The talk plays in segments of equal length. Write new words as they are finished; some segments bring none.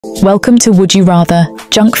Welcome to Would You Rather,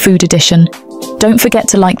 Junk Food Edition. Don't forget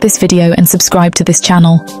to like this video and subscribe to this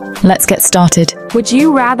channel. Let's get started. Would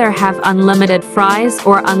you rather have unlimited fries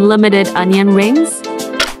or unlimited onion rings?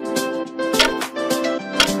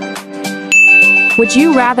 Would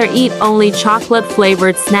you rather eat only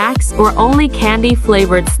chocolate-flavored snacks or only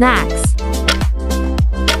candy-flavored snacks?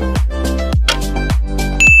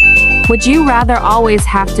 Would you rather always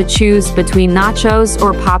have to choose between nachos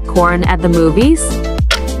or popcorn at the movies?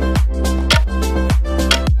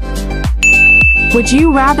 Would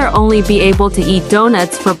you rather only be able to eat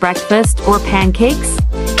donuts for breakfast or pancakes?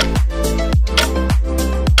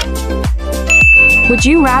 Would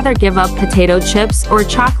you rather give up potato chips or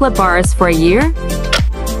chocolate bars for a year?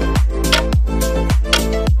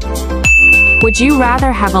 Would you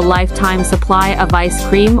rather have a lifetime supply of ice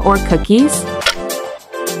cream or cookies?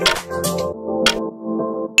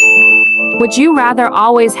 Would you rather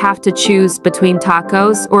always have to choose between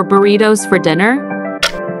tacos or burritos for dinner?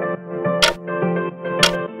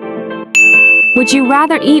 Would you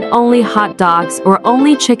rather eat only hot dogs or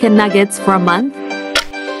only chicken nuggets for a month?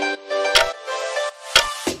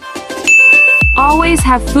 Always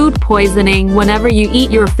have food poisoning whenever you eat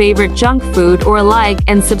your favorite junk food, or like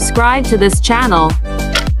and subscribe to this channel.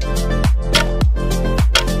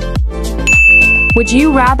 Would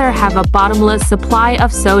you rather have a bottomless supply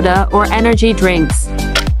of soda or energy drinks?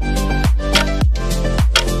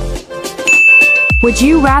 Would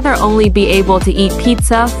you rather only be able to eat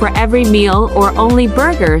pizza for every meal or only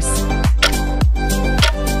burgers?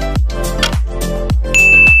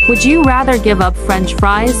 Would you rather give up French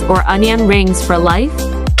fries or onion rings for life?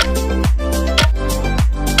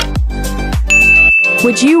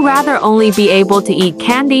 Would you rather only be able to eat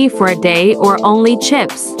candy for a day or only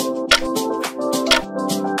chips?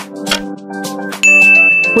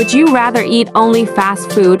 Would you rather eat only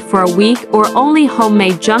fast food for a week or only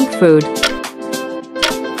homemade junk food?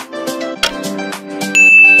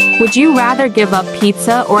 Would you rather give up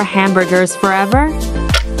pizza or hamburgers forever?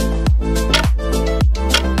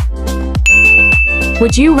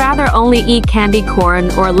 Would you rather only eat candy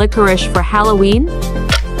corn or licorice for Halloween?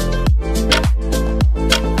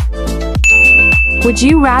 Would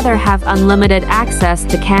you rather have unlimited access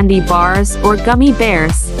to candy bars or gummy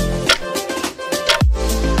bears?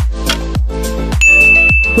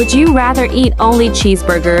 Would you rather eat only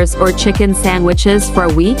cheeseburgers or chicken sandwiches for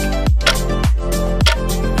a week?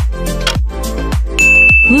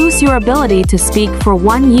 Lose your ability to speak for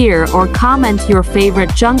 1 year or comment your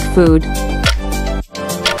favorite junk food.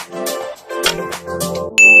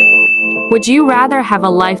 Would you rather have a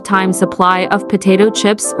lifetime supply of potato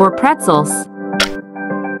chips or pretzels?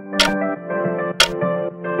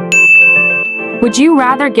 Would you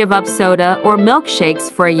rather give up soda or milkshakes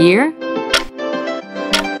for a year?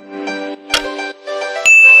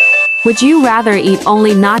 Would you rather eat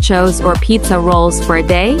only nachos or pizza rolls for a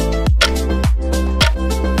day?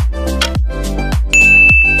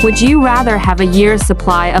 Would you rather have a year's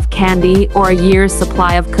supply of candy or a year's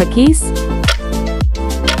supply of cookies?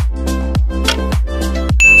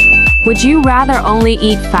 Would you rather only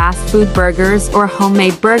eat fast food burgers or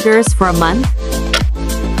homemade burgers for a month?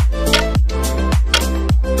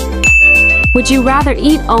 Would you rather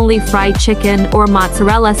eat only fried chicken or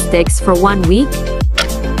mozzarella sticks for 1 week?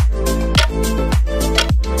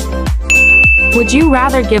 Would you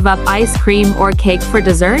rather give up ice cream or cake for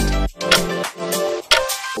dessert?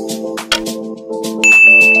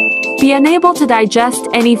 Be unable to digest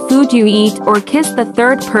any food you eat or kiss the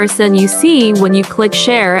third person you see when you click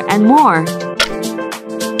share, and more.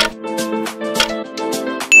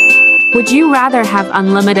 Would you rather have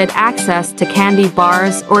unlimited access to candy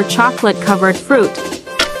bars or chocolate-covered fruit?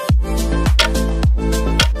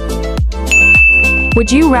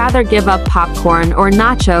 Would you rather give up popcorn or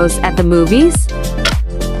nachos at the movies?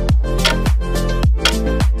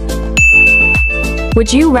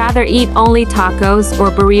 Would you rather eat only tacos or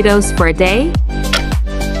burritos for a day?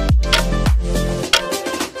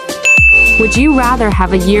 Would you rather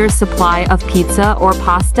have a year's supply of pizza or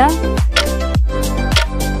pasta?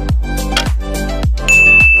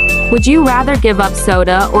 Would you rather give up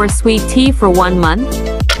soda or sweet tea for 1 month?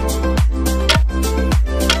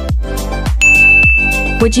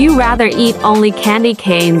 Would you rather eat only candy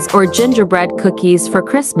canes or gingerbread cookies for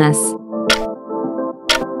Christmas?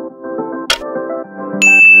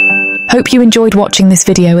 Hope you enjoyed watching this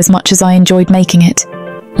video as much as I enjoyed making it.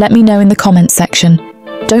 Let me know in the comments section.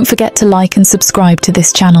 Don't forget to like and subscribe to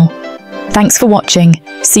this channel. Thanks for watching.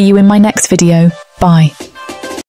 See you in my next video. Bye.